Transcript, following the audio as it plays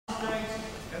things,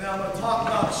 and then I'm going to talk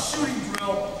about a shooting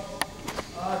drill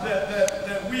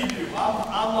that we do.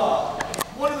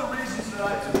 One of the reasons that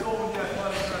I took over the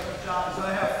athletic director job is that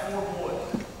I have 4 boys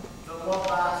that love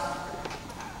basketball.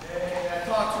 And I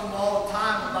talk to them all the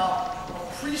time about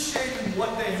appreciating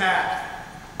what they have.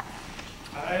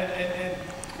 And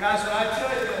guys, when I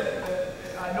tell you that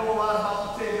I know a lot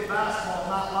about Batavia basketball, I'm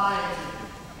not lying to you.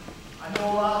 I know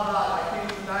a lot about it. I came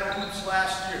to the night of hoops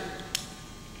last year.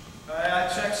 I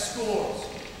checked scores.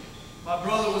 My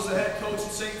brother was the head coach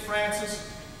at St.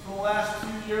 Francis for the last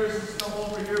few years. He's come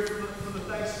over here for the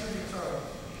Thanksgiving tournament.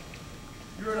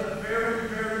 You're in a very,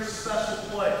 very special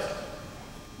place.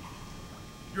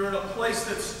 You're in a place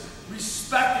that's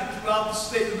respected throughout the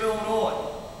state of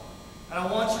Illinois. And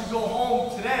I want you to go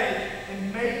home today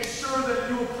and make sure that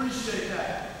you appreciate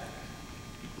that.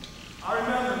 I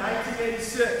remember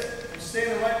 1986. I'm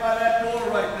standing right by that door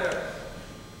right there.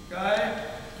 Okay?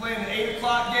 Playing an 8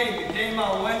 o'clock game. The game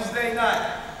on Wednesday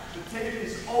night.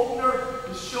 Batavia's opener,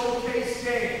 the showcase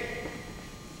game.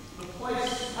 The place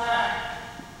is packed.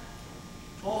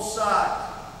 Both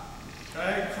sides.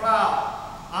 Okay? Crowd.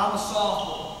 I'm a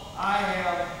sophomore. I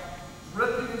am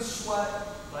dripping in sweat.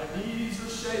 My knees are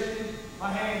shaking. My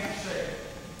hands are shaking.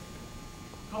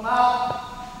 Come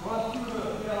out, run through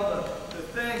the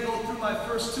thing, go through my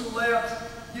first 2 layups,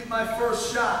 get my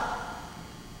first shot.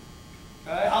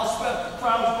 Okay? I'll spend the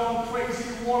crowd's going crazy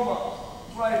in warm-ups.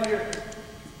 It's right here.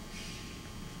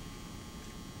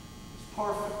 It's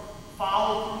perfect.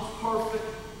 Follow through's perfect.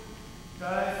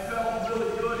 Okay? It felt really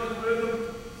good in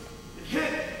rhythm. It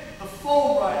hit the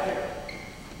foam right here.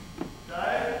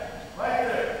 Okay? Right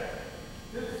there.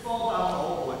 Hit the foam out the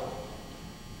whole way.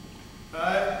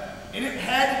 Okay? And it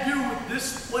had to do with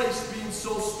this place being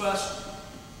so special.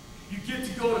 You get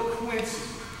to go to Quincy.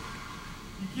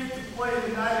 You get to play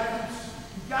the night of hoops.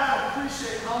 You gotta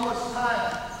appreciate how much time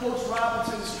Coach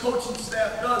Robinson and his coaching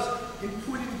staff does in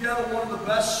putting together one of the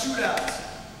best shootouts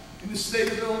in the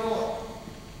state of Illinois.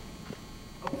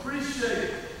 Appreciate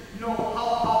it. You know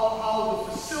how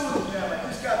the facilities have. I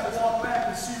just got to walk back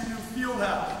and see your new field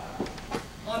house.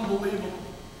 Unbelievable.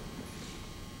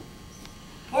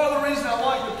 Part of the reason I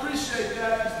want you to appreciate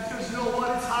that is because you know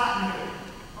what? It's hot in here.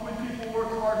 How many people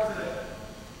work hard today?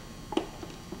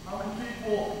 How many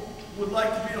people would like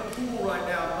to be in a pool right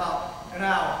now in about an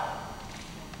hour?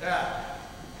 Yeah.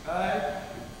 Alright?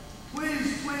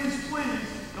 Please, please, please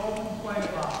don't complain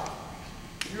about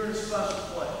it. You're in a special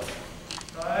place.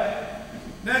 Alright?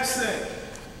 Next thing.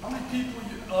 How many people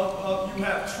of you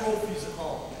have trophies at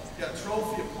home? You got a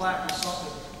trophy, a plaque, or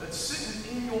something that's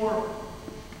sitting in your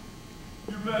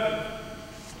bedroom.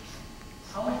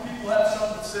 How many people have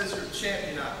something that says you're a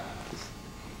champion on it?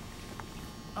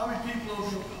 How many people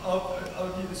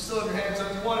of you that still have your hands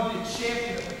up, you want to be a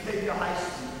champion at Batavia High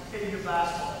School, Batavia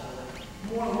basketball program?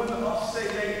 You want to win the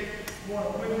upstate 8, you want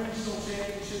to win regional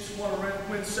championships, you want to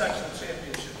win sectional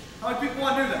championships. How many people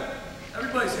want to do that?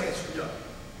 Everybody's hands should be up.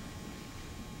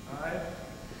 Alright?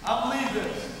 I believe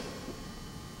this.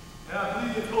 And I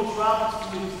believe that Coach Roberts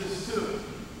believes this too.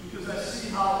 Because I see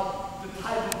how the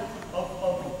type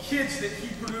of kids that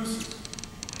he produces.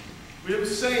 We have a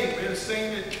saying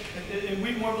that in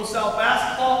Wheaton, Warrenville South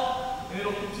basketball, and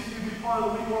it'll continue to be part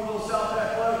of the Wheaton, Warrenville South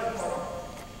athletic department.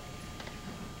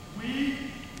 We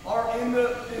are in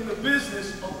the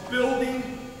business of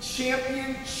building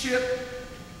championship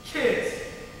kids,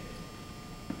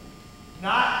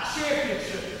 not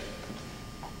championships.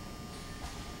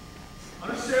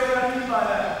 Understand what I mean by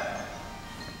that?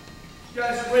 You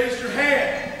guys raise your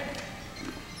hand.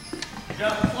 You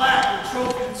got a plaque or a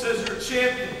trophy that says you're a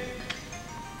champion.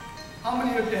 How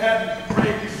many of you have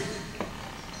grades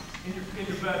in your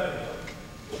bedroom?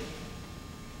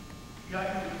 You got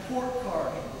your report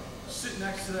card sitting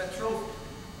next to that trophy.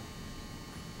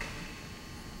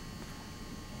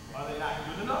 Are they not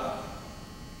good enough?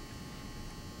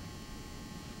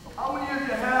 How many of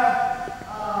you have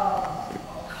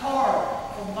a card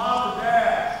from mom or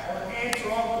dad or an aunt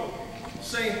or uncle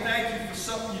saying thank you for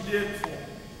something you did for them?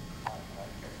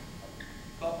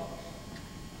 Couple.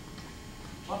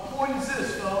 My point is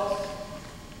this, fellas.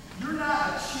 You're not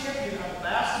a champion on the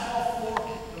basketball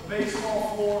floor, the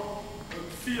baseball floor, the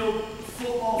field,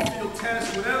 football field,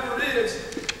 tennis, whatever it is,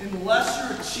 unless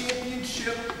you're a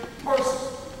championship person.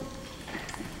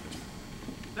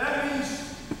 That means,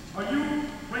 are you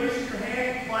raising your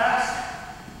hand in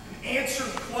class and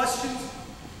answering questions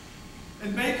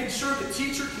and making sure the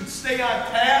teacher can stay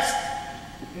on task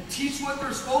and teach what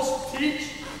they're supposed to teach?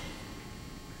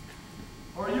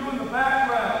 Or are you in the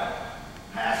background,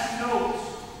 passing notes,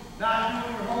 not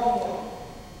doing your homework?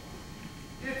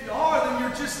 If you are, then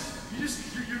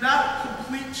you're not a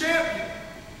complete champion.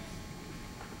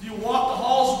 Do you walk the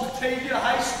halls of Batavia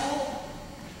High School?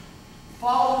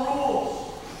 Follow the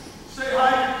rules. Say hi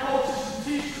to your coaches and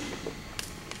teachers.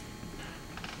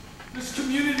 This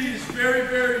community is very,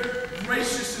 very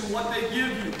gracious in what they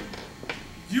give you.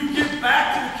 You give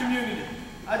back to the community.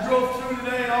 I drove through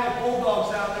today and all the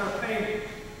bulldogs out there are painted.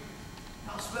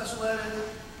 How special that is.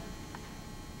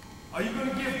 Are you going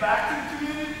to give back to the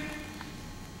community?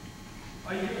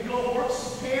 Are you going to go work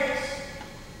some camps?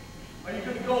 Are you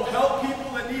going to go help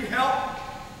people that need help?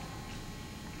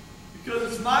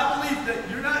 Because it's my belief that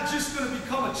you're not just going to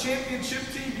become a championship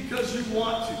team because you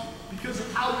want to, because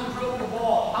of how you dribble the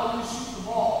ball, how you shoot the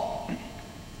ball.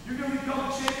 You're going to become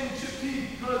a championship team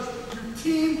because your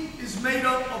team is made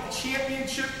up of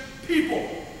championship people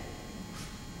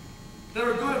that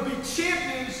are going to be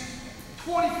champions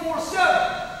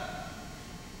 24/7.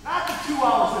 Not the 2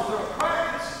 hours that they're at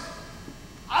practice.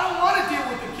 I don't want to deal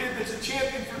with the kid that's a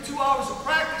champion for 2 hours of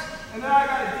practice, and then I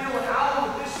got to deal with hours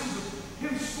of issues of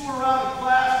him screwing around in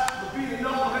class or being a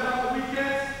knucklehead on the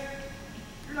weekends.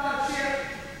 You're not a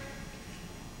champion.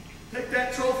 Take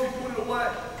that trophy, put it away.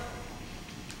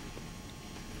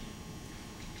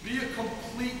 Be a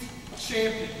complete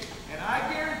champion. And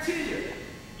I guarantee you,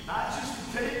 not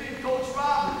just Batavia and Coach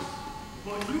Roberts,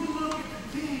 but you look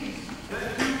at the teams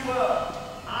that do well.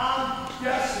 I'm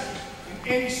guessing in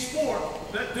any sport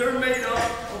that they're made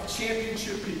up of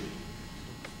championship people.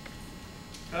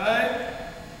 Okay?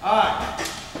 Alright.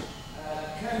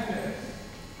 10 minutes.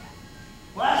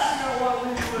 Last thing I want to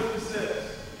leave you with is this.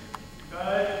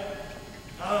 Okay?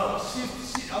 I don't know.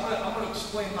 See, I'm going to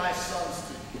explain my sons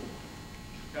to you.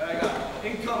 Okay? I got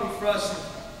an incoming freshman,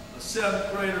 a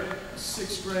 7th grader, a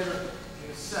 6th grader,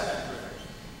 and a 2nd grader.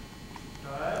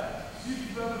 Alright? See if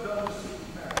you've ever done this with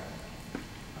your parents.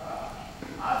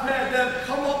 I've had them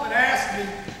come up and ask me,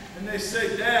 and they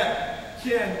say, Dad,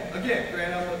 again,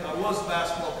 granted, I was a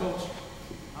basketball coach.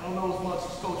 I don't know as much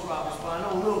as Coach Roberts, but I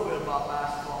know a little bit about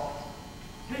basketball.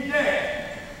 Hey,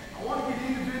 Dad, I want to get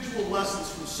individual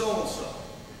lessons from so-and-so.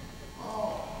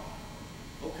 Oh,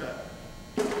 okay.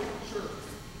 Sure.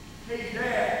 Hey,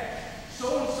 Dad,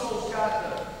 so-and-so's got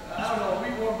the, I don't know,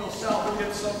 we Warrenville South, we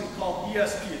get something called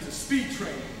ESP. It's a speed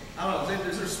training. I don't know,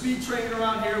 is there speed training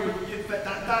around here where you get fast?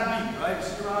 Not deep, right? You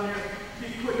sit around here,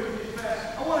 get quicker, get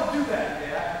fast. I want to do that,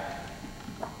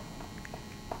 Dad.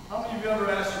 How many of you ever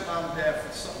asked your mom and dad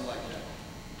for something like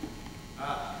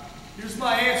that? Here's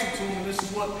my answer to them, and this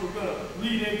is what we're going to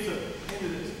lead into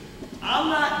this. I'm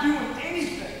not doing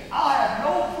anything. I'll have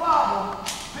no problem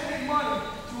paying money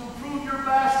to improve your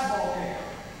basketball game.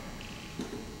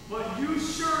 But you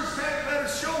sure as heck better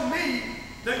show me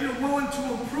that you're willing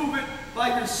to improve it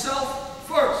by yourself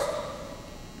first.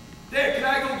 Dad, can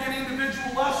I go get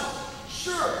individual lessons?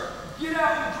 Sure. Get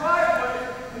out in the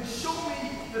driveway and show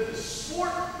me that the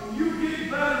sport and you getting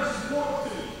better is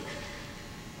important to you.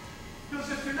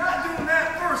 Because if you're not doing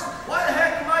that first, why the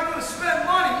heck am I going to spend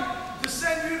money to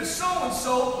send you to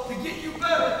so-and-so to get you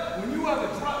better when you have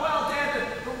a drive? Well, Dad,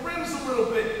 the rim's a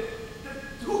little bit.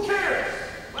 Who cares?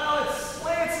 Well, it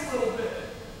slants a little bit.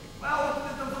 Well,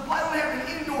 why don't we have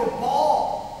an indoor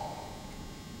ball?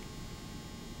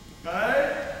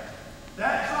 Okay?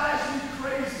 That drives me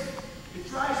crazy. It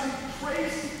drives me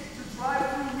crazy to drive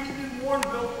through Wheaton and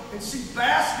Warrenville and see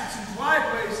baskets and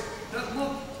driveways that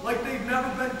look like they've never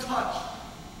been touched.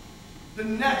 The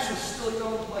nets are still, you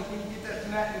know, like when you get that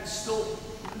net, it's still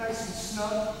nice and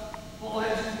snug. Ball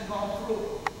hasn't even gone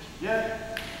through.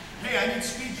 Yeah? Hey, I need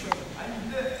speed training. I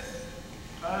need this.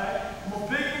 Alright? I'm a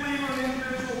big believer in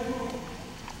individual movement.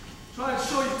 Trying to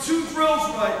show you 2 drills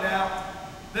right now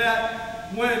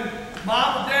that when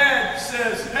Mom or Dad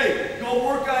says, hey, go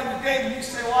work on your game, and you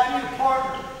say, well, I need a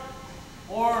partner,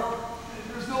 or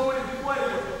there's no way to play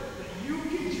with it, that you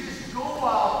can just go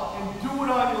out and do it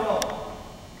on your own.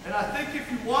 And I think if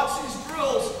you watch these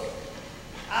drills,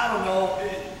 I don't know,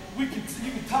 you can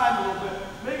time a little bit,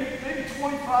 maybe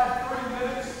 25, 30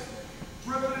 minutes,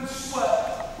 dripping in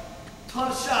sweat,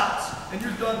 ton of shots, and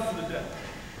you're done for the day.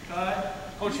 Okay?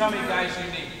 Coach, how many guys do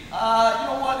you need? You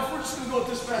know what? If we're just going to go at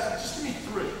this fast, just give me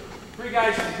 3. 3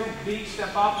 guys in group B,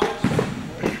 step up,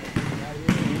 please.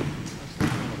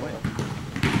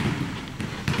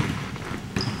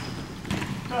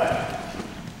 Okay.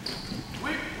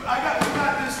 We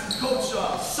got this from Coach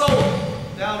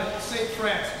Sullivan down at St.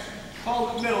 Francis.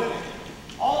 Called it middle game.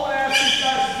 All I ask these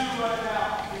guys to do right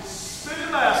now is spin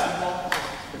the basketball.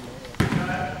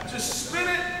 Okay? Just spin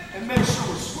it and make sure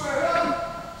we're squared up.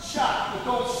 Shot, but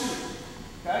don't shoot.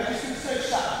 Okay? Just going to say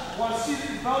shot. I want to see that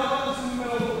the belly button's in the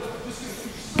middle. Just going to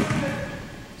keep spinning it.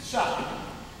 Shot.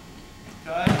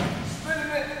 Okay?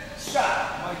 Spinning it. Shot.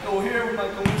 Might go here. We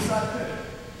might go inside pin.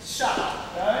 Shot.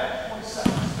 Okay?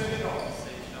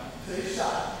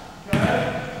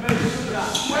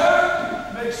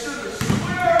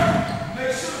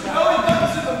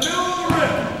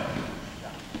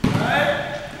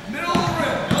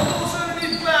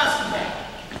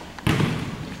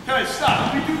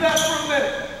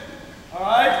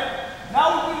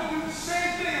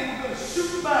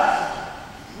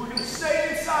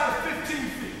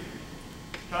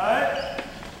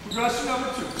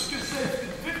 number 2. Just gonna say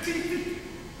 15 feet.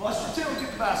 Bust your tail and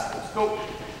get the basketballs. Go.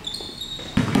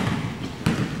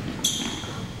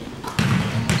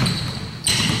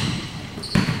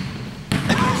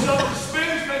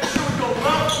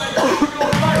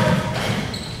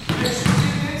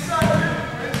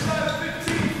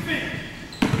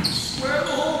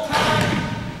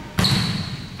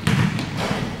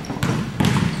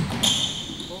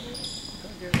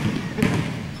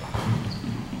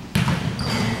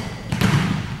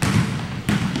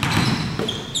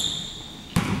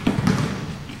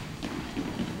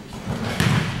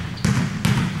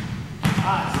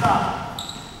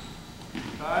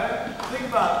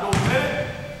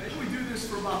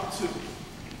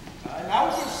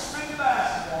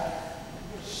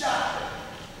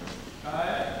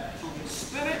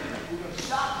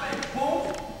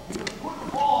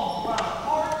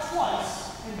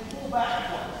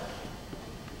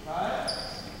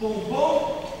 Boom, boom,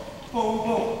 boom,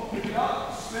 boom. Pick it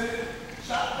up, spin it,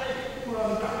 shot fake, put it on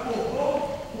the ground, boom, boom,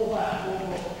 pull back, boom,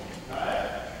 boom. Alright?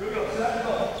 Here we go, set it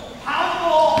go. Pound the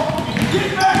ball, get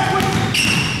back quickly.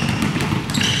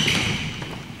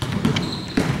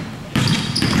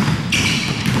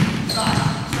 Stop.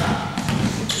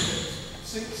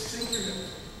 Sink your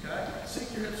hips. Okay? Sink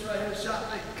your hips right here, shot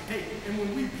fake. Hey, and when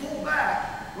we pull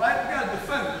back, right, we got a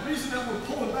defender. The reason that we're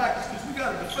pulling back is because we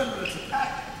got a defender that's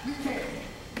attacking. We can't.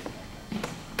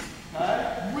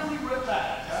 Alright? Really rip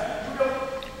back. Alright? Here we go.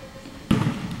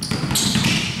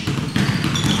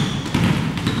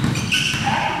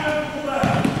 Active pull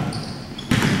out.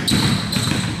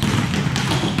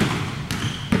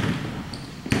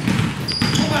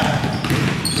 Pull back.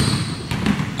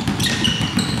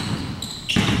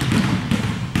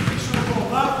 Make sure to go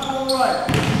left, go right.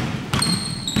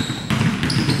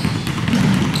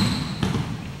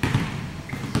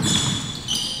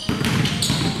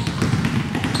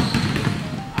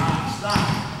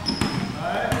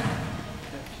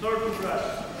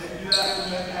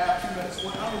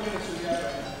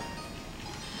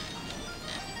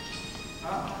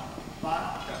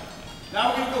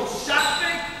 Now we're going to go shot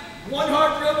fake, one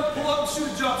hard dribble, pull up and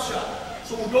shoot a jump shot.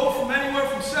 So we'll go from anywhere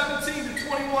from 17 to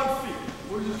 21 feet.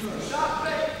 We're just going to shot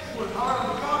fake, put it hard on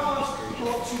the combos, pull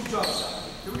up and shoot a jump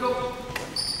shot. Here we go.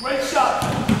 Great shot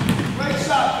fake. Great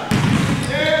shot fake.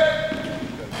 There.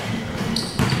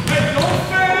 Hey, don't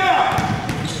fan out.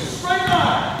 Straight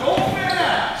line. Don't fan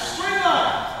out. Straight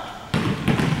line.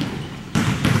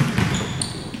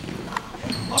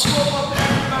 Let's go up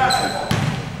there for basketball.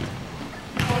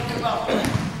 About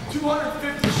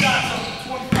 250 shots on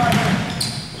 25 minutes.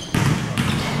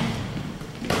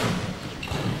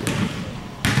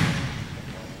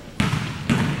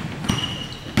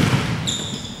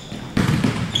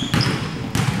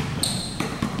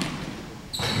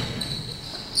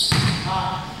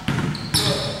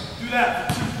 Good. Do that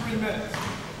for 2-3 minutes.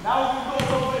 Now we're going to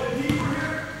go a little bit deeper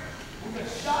here. We're going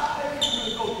to shot fake. We're going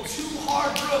to go 2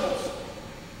 hard dribbles.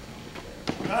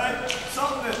 Okay?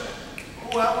 Something that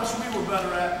I wish we were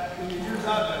better at in the years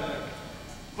I've been there.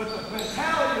 But the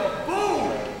mentality of boom,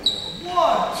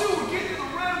 1, 2, we get to the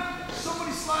rim,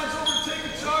 somebody slides over, take a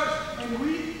charge, and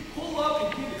we pull up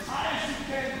and get as high as you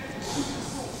can and shoot this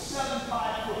little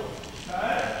 7-5 foot.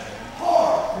 Okay?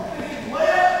 Hard. You're thinking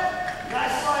layup, guy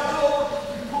slides over,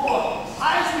 you pull up as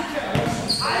high as we can.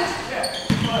 As high as you can.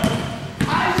 But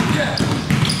high as you can.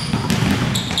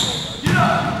 Get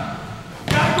up.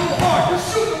 You gotta go hard. You're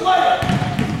shooting a layup.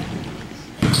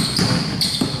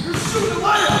 Shoot the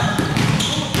layup!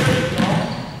 There you go.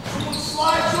 Someone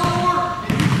slides over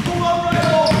and you pull up right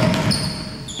over.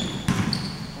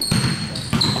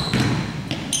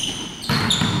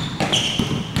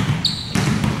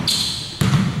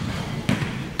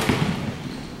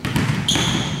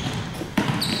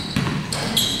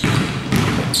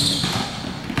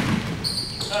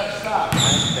 Hey, stop.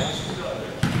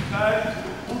 Okay?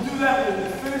 We'll do that when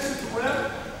we'll finish at the rim.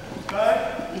 Okay?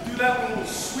 We'll do that when we'll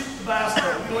sweep the basket.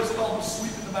 We always call it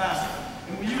sweeping the basket.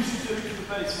 And we usually do it to the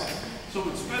baseline. So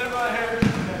we spin it right here, and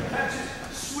then catch it,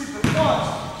 sweep it once,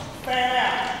 fan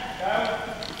out. Okay?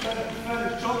 Then the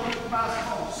defender jump into the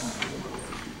basketball and sweep it through.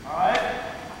 Alright?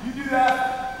 You do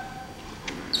that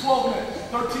 12 minutes,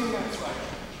 13 minutes right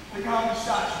here. Think how many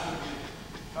shots you're going to get.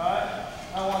 Alright?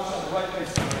 Now watch on the right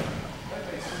baseline. Right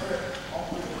baseline. All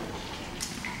 3 minutes.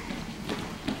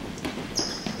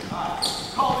 Alright,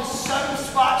 call this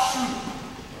 7-spot shooting.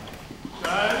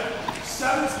 Okay?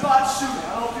 7-spot shooting.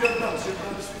 I don't know if you've ever done this. You've ever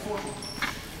done this before?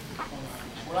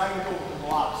 We're not going to go with the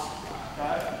blocks.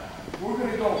 Okay? We're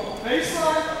going to go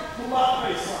baseline to left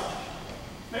baseline.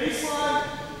 Baseline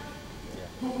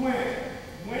to wing.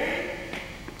 Wing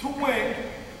to wing.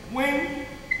 Wing.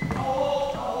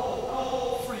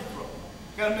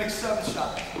 got to make 7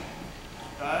 shots.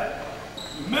 Okay?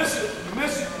 You miss it,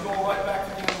 you go right back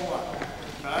to the end of the line.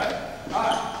 Okay? All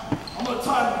right. I'm going to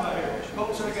time it right here.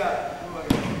 Coach, I got it. What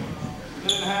do I got?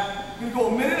 Minute and a half. You're going to go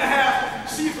a minute and a half,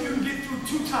 see if you can get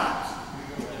through 2 times.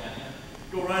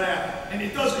 Go right after. And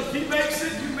it does, if he makes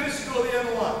it, you miss, you go to the end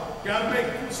of the line. Got to make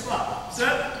it through the spot.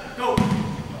 Set, go.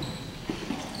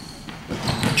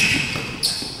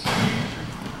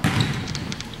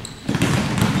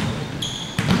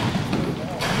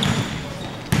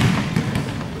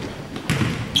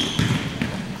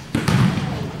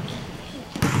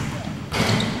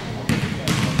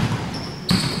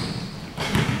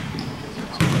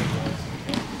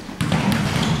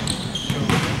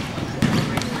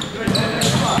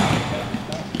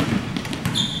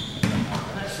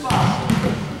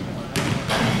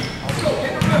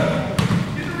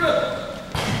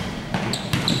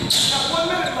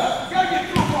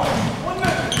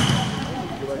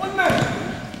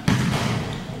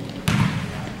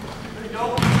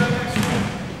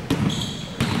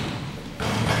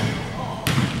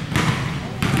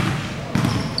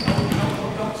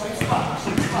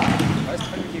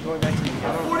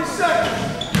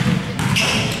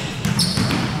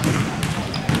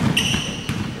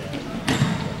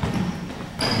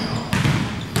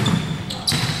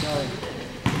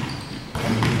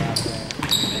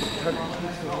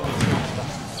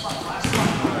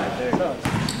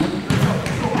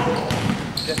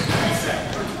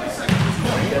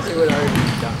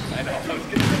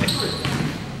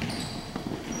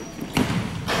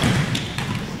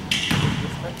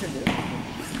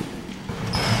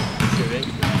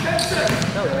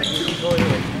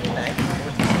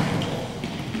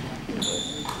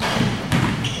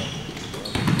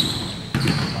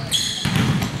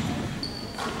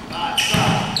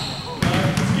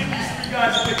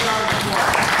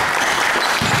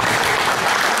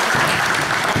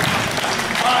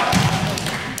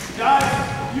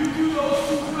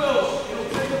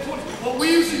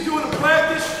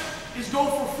 Go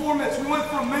for 4 minutes. We went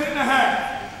for a minute and a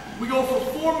half. We go for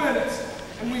 4 minutes,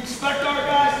 and we expect our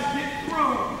guys to get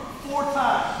through 4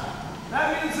 times.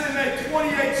 That means they made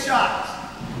 28 shots.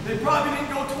 They probably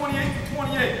didn't go 28 for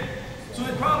 28. So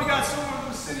they probably got somewhere in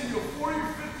the vicinity of 40 or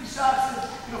 50 shots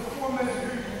in a 4-minute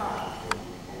period of time.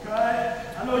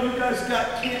 Okay? I know you guys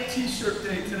got Camp T-shirt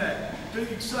day today. Big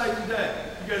exciting day.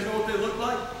 You guys know what they look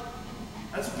like?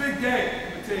 That's a big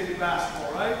day in Batavia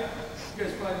basketball, right? You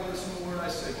guys probably listen to the word I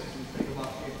say. Think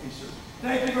about Camp T-shirt.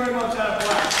 Thank you very much, Adam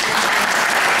Black.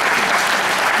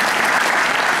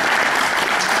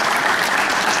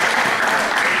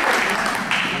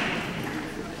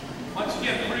 Once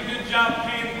again, pretty good job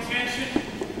paying attention.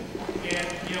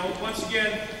 And, you know, once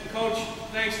again, Coach,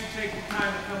 thanks for taking the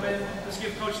time to come in. Let's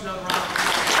give Coach another round.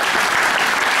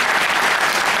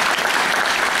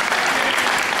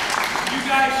 You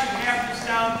guys should have this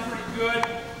down pretty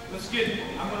good. Let's get,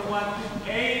 I'm going to want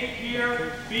A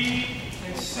here, B,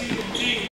 and C, and D.